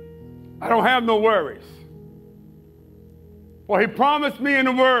 I don't have no worries. For he promised me in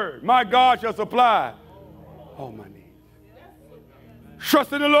the word, my God shall supply all my needs.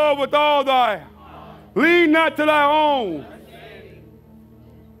 Trust in the Lord with all thy, lean not to thy own.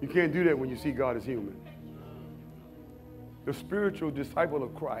 You can't do that when you see God as human. The spiritual disciple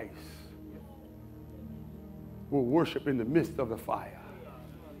of Christ will worship in the midst of the fire.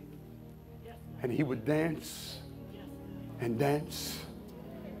 And he would dance and dance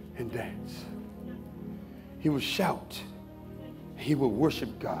and dance. He would shout. He would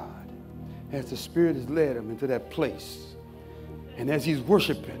worship God as the Spirit has led him into that place. And as he's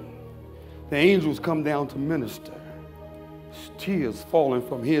worshiping, the angels come down to minister. Tears falling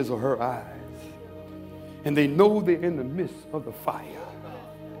from his or her eyes. And they know they're in the midst of the fire.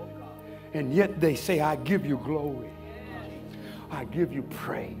 And yet they say, I give you glory. I give you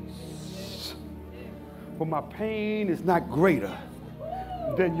praise. For my pain is not greater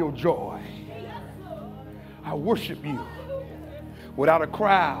than your joy. I worship you without a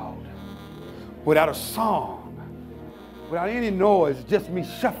crowd, without a song, without any noise, just me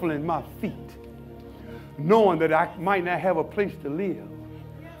shuffling my feet, knowing that I might not have a place to live.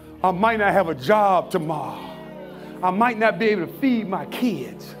 I might not have a job tomorrow. I might not be able to feed my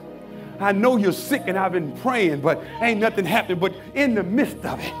kids. I know you're sick and I've been praying, but ain't nothing happening. But in the midst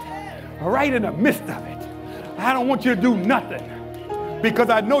of it, right in the midst of it, I don't want you to do nothing because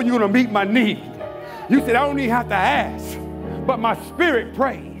I know you're going to meet my need. You said, I don't even have to ask, but my spirit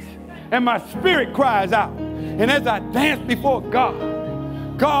prays and my spirit cries out. And as I dance before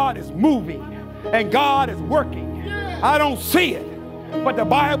God, God is moving and God is working. I don't see it, but the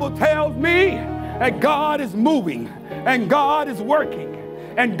Bible tells me that God is moving and God is working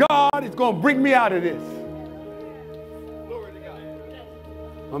and God is going to bring me out of this.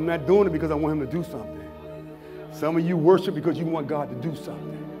 I'm not doing it because I want him to do something. Some of you worship because you want God to do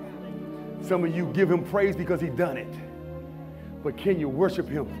something. Some of you give him praise because he done it. But can you worship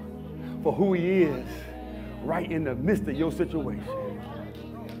him for who he is right in the midst of your situation?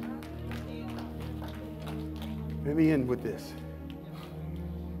 Let me end with this.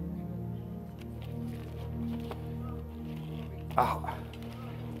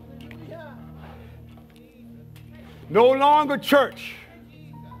 No longer, church,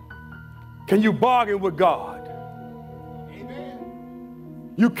 can you bargain with God.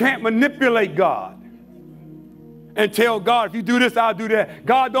 You can't manipulate God and tell God, if you do this, I'll do that.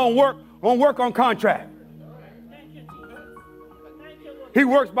 God don't work on contract. He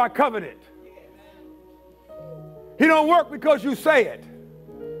works by covenant. He don't work because you say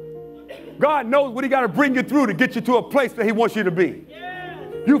it. God knows what he got to bring you through to get you to a place that he wants you to be.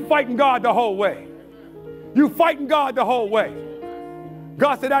 You fighting God the whole way. You fighting God the whole way.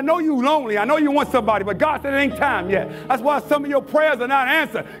 God said, I know you lonely. I know you want somebody, but God said it ain't time yet. That's why some of your prayers are not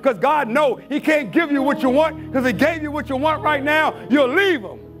answered, because God knows he can't give you what you want, because he gave you what you want right now, you'll leave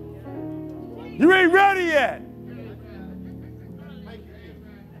him. You ain't ready yet.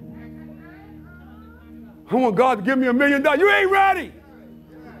 I want God to give me $1 million. You ain't ready.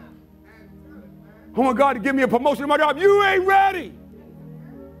 I want God to give me a promotion in my job. You ain't ready.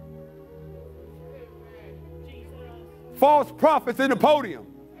 False prophets in the podium,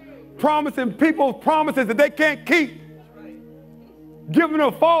 promising people promises that they can't keep, giving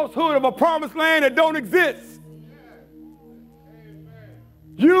a falsehood of a promised land that don't exist.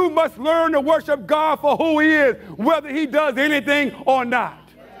 You must learn to worship God for who he is, whether he does anything or not.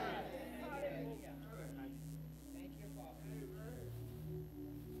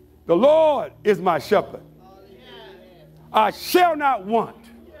 The Lord is my shepherd. I shall not want.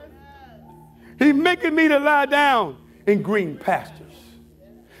 He's making me to lie down in green pastures.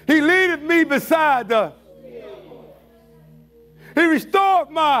 He leadeth me beside the. He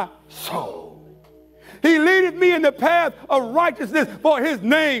restored my soul. He leadeth me in the path of righteousness for his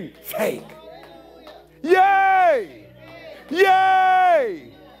name's sake. Yea!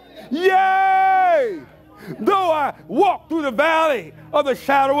 Yea! Yea! Though I walk through the valley of the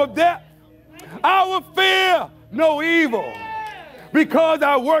shadow of death, I will fear no evil, because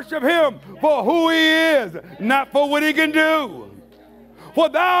I worship him for who he is, not for what he can do. For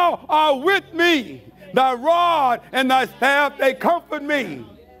thou art with me, thy rod and thy staff, they comfort me.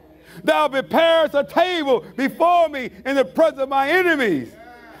 Thou preparest a table before me in the presence of my enemies.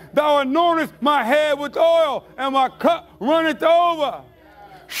 Thou anointest my head with oil, and my cup runneth over.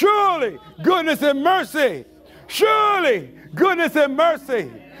 Surely goodness and mercy, surely goodness and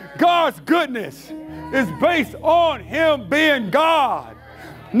mercy God's goodness is based on him being God.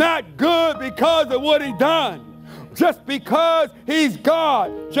 Not good because of what he done. Just because he's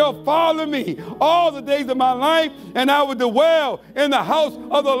God shall follow me all the days of my life, and I will dwell in the house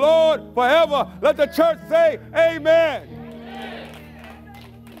of the Lord forever. Let the church say amen.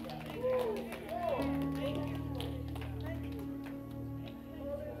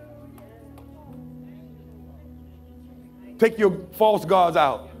 Take your false gods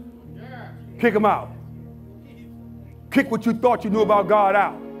out. Kick them out. Kick what you thought you knew about God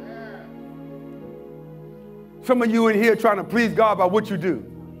out. Some of you in here trying to please God by what you do.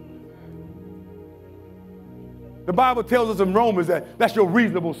 The Bible tells us in Romans that that's your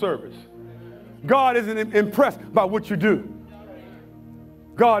reasonable service. God isn't impressed by what you do.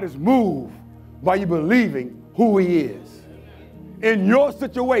 God is moved by you believing who he is. In your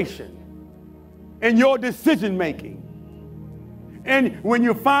situation, in your decision making. And when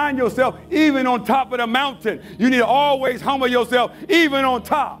you find yourself even on top of the mountain, you need to always humble yourself even on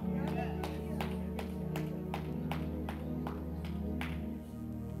top.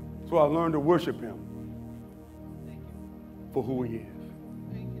 So I learned to worship him for who he is.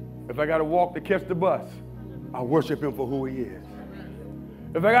 If I got to walk to catch the bus, I worship him for who he is.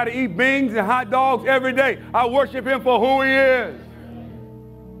 If I got to eat beans and hot dogs every day, I worship him for who he is.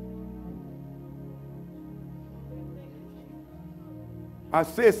 I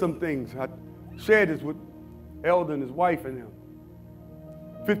said some things. I shared this with Elder and his wife and him.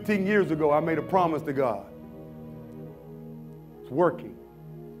 15 years ago, I made a promise to God. It's working.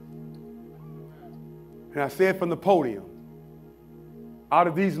 And I said from the podium, out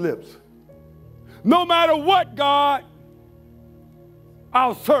of these lips, no matter what, God,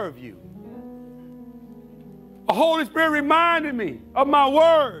 I'll serve you. The Holy Spirit reminded me of my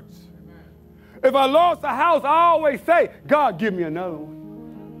words. If I lost a house, I always say, God, give me another one.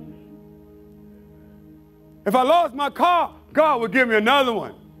 If I lost my car, God would give me another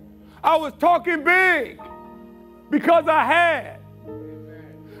one. I was talking big because I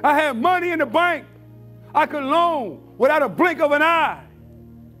had money in the bank. I could loan without a blink of an eye.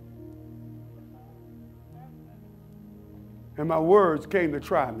 And my words came to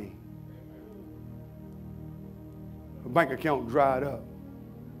try me. The bank account dried up.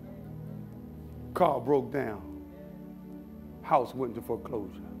 Car broke down. House went into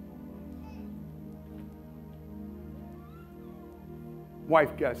foreclosure.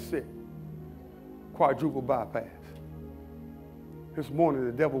 Wife got sick. Quadruple bypass. This morning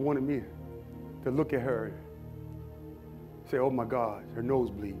the devil wanted me to look at her and say, oh my God, her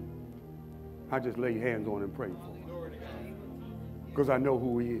nose bleeding. I just lay hands on her and pray for her. Because I know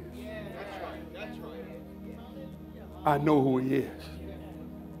who he is. I know who he is.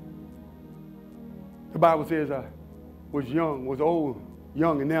 The Bible says I was young, was old,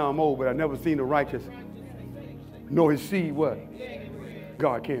 young, and now I'm old, but I never seen the righteous nor his seed what?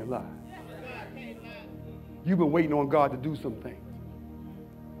 God can't lie. You've been waiting on God to do some things,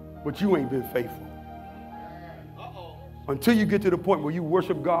 but you ain't been faithful. Until you get to the point where you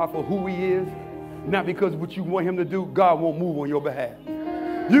worship God for who he is, not because of what you want him to do, God won't move on your behalf.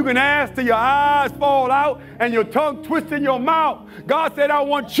 You can ask till your eyes fall out and your tongue twist in your mouth. God said, I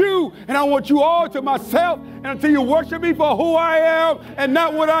want you, and I want you all to myself. And until you worship me for who I am and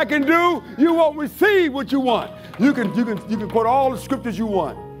not what I can do, you won't receive what you want. You can quote all the scriptures you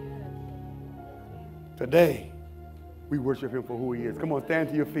want. Today, we worship him for who he is. Come on, stand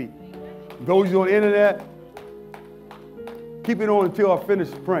to your feet. Those of you on the internet, keep it on until I finish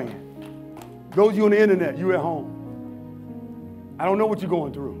praying. Those of you on the internet, you at home. I don't know what you're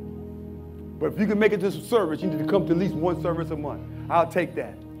going through. But if you can make it to some service, you need to come to at least one service a month. I'll take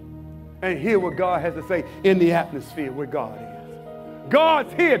that. And hear what God has to say in the atmosphere where God is.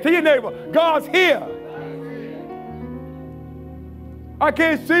 God's here. Tell your neighbor, God's here. I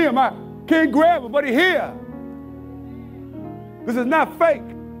can't see him. I can't grab him, but he's here. This is not fake.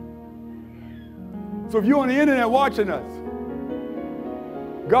 So if you're on the internet watching us,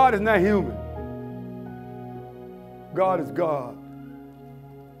 God is not human. God is God.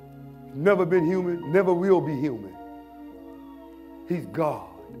 Never been human, never will be human. He's God.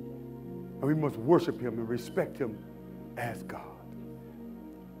 And we must worship him and respect him as God.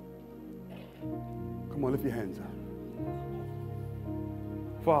 Come on, lift your hands up.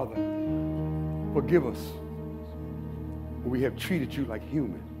 Father, forgive us when we have treated you like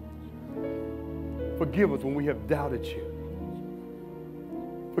human. Forgive us when we have doubted you.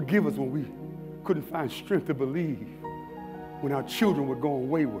 Forgive us when we couldn't find strength to believe, when our children were going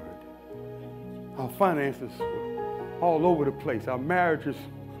wayward. Our finances were all over the place. Our marriages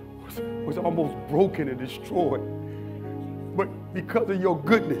was almost broken and destroyed. But because of your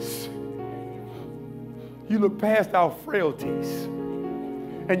goodness. You looked past our frailties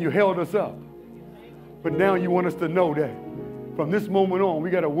and you held us up. But now you want us to know that from this moment on, we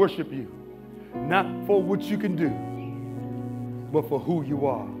got to worship you, not for what you can do, but for who you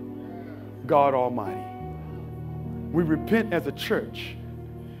are, God Almighty. We repent as a church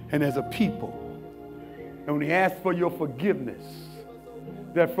and as a people, and we ask for your forgiveness,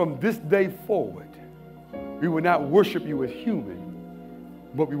 that from this day forward, we will not worship you as human,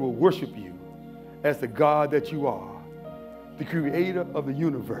 but we will worship you as the God that you are, the creator of the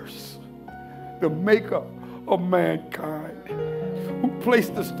universe, the maker of mankind, who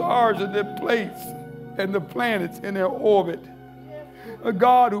placed the stars in their place and the planets in their orbit, a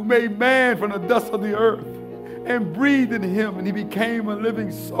God who made man from the dust of the earth and breathed in him and he became a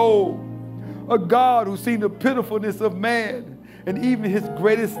living soul, a God who seen the pitifulness of man and even his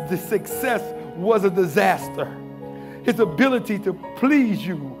greatest success was a disaster. His ability to please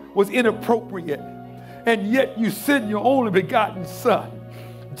you was inappropriate, and yet you sent your only begotten Son,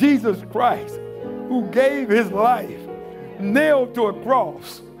 Jesus Christ, who gave his life, nailed to a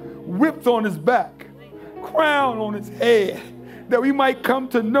cross, whipped on his back, crown on his head, that we might come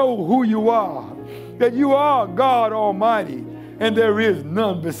to know who you are, that you are God Almighty, and there is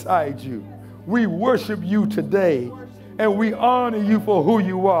none beside you. We worship you today, and we honor you for who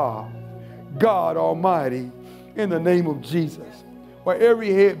you are, God Almighty, in the name of Jesus. While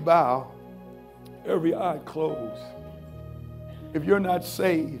every head bow, every eye closed, if you're not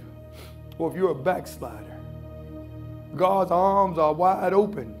saved, or if you're a backslider, God's arms are wide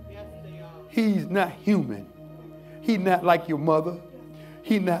open. He's not human. He's not like your mother.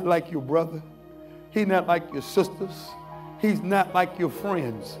 He's not like your brother. He's not like your sisters. He's not like your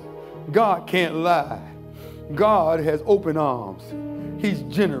friends. God can't lie. God has open arms. He's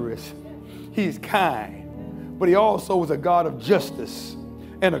generous. He's kind. But he also is a God of justice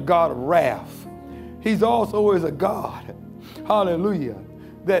and a God of wrath. He's also is a God, hallelujah,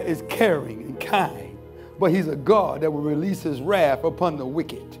 that is caring and kind. But he's a God that will release his wrath upon the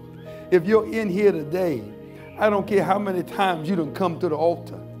wicked. If you're in here today, I don't care how many times you done come to the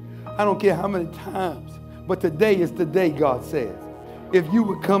altar. I don't care how many times. But today is the day, God says. If you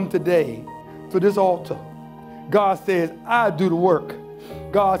would come today to this altar, God says, I do the work.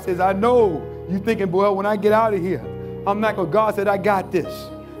 God says, I know you thinking, well, when I get out of here, I'm not going to. God said, I got this.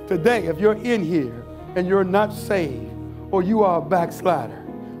 Today, if you're in here and you're not saved or you are a backslider,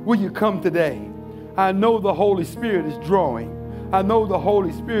 will you come today? I know the Holy Spirit is drawing. I know the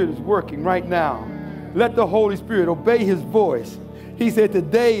Holy Spirit is working right now. Let the Holy Spirit obey his voice. He said,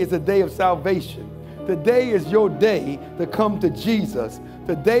 today is a day of salvation. Today is your day to come to Jesus.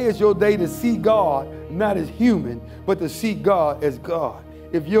 Today is your day to see God, not as human, but to see God as God.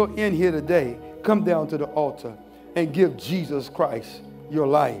 If you're in here today, come down to the altar and give Jesus Christ your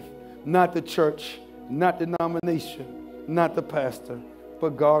life. Not the church, not the denomination, not the pastor,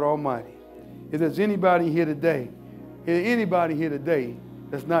 but God Almighty. If there's anybody here today,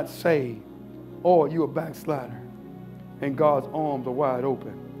 that's not saved, or you're a backslider, and God's arms are wide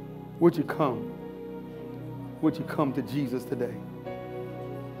open, would you come? Would you come to Jesus today?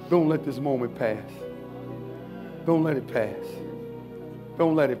 Don't let this moment pass. Don't let it pass.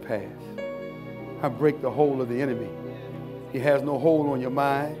 Don't let it pass. I break the hold of the enemy. He has no hold on your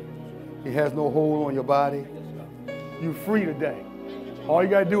mind. He has no hold on your body. You're free today. All you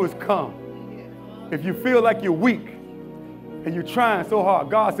got to do is come. If you feel like you're weak and you're trying so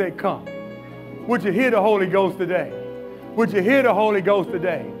hard, God said come. Would you hear the Holy Ghost today? Would you hear the Holy Ghost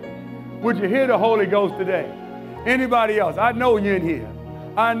today? Would you hear the Holy Ghost today? Anybody else? I know you're in here.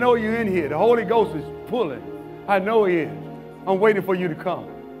 I know you're in here. The Holy Ghost is pulling. I know he is. I'm waiting for you to come.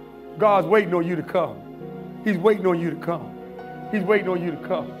 God's waiting on you to come. He's waiting on you to come. He's waiting on you to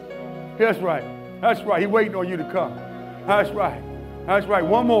come. That's right. That's right. He's waiting on you to come. That's right. That's right.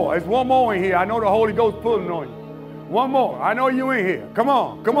 One more. There's one more in here. I know the Holy Ghost pulling on you. One more. I know you in here. Come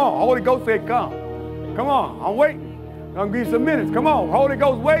on. Come on. Holy Ghost said come. Come on. I'm waiting. I'm going to give you some minutes. Come on. Holy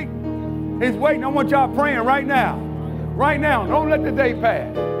Ghost, wait. He's waiting. I want y'all praying right now. Right now. Don't let the day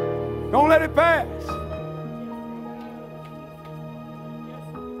pass. Don't let it pass.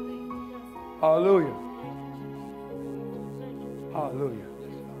 Hallelujah. Hallelujah.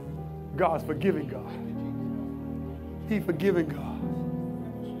 God's forgiving God. He's forgiving God.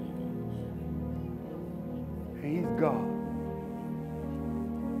 And he's God.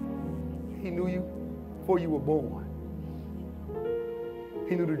 He knew you before you were born.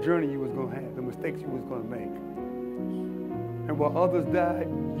 He knew the journey you was going to have, the mistakes you was going to make. And while others died,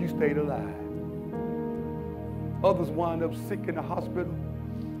 you stayed alive. Others wound up sick in the hospital,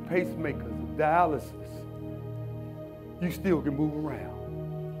 pacemakers, dialysis. you still can move around.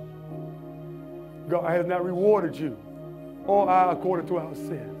 God has not rewarded you or I according to our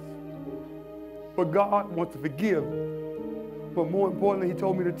sins. But God wants to forgive. But more importantly, he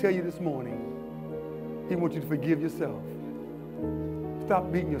told me to tell you this morning, he wants you to forgive yourself.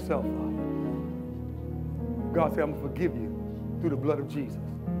 Stop beating yourself up. God said, I'm going to forgive you through the blood of Jesus.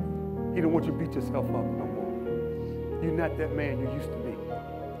 He don't want you to beat yourself up no more. You're not that man you used to be.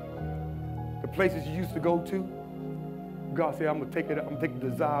 The places you used to go to, God said, I'm going to take the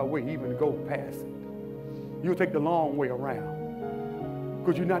desire away even to go past it. You'll take the long way around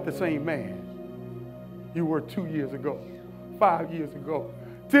because you're not the same man you were 2 years ago, 5 years ago,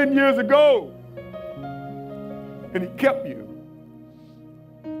 10 years ago. And he kept you.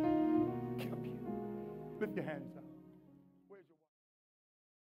 Kept you. Lift your hands up.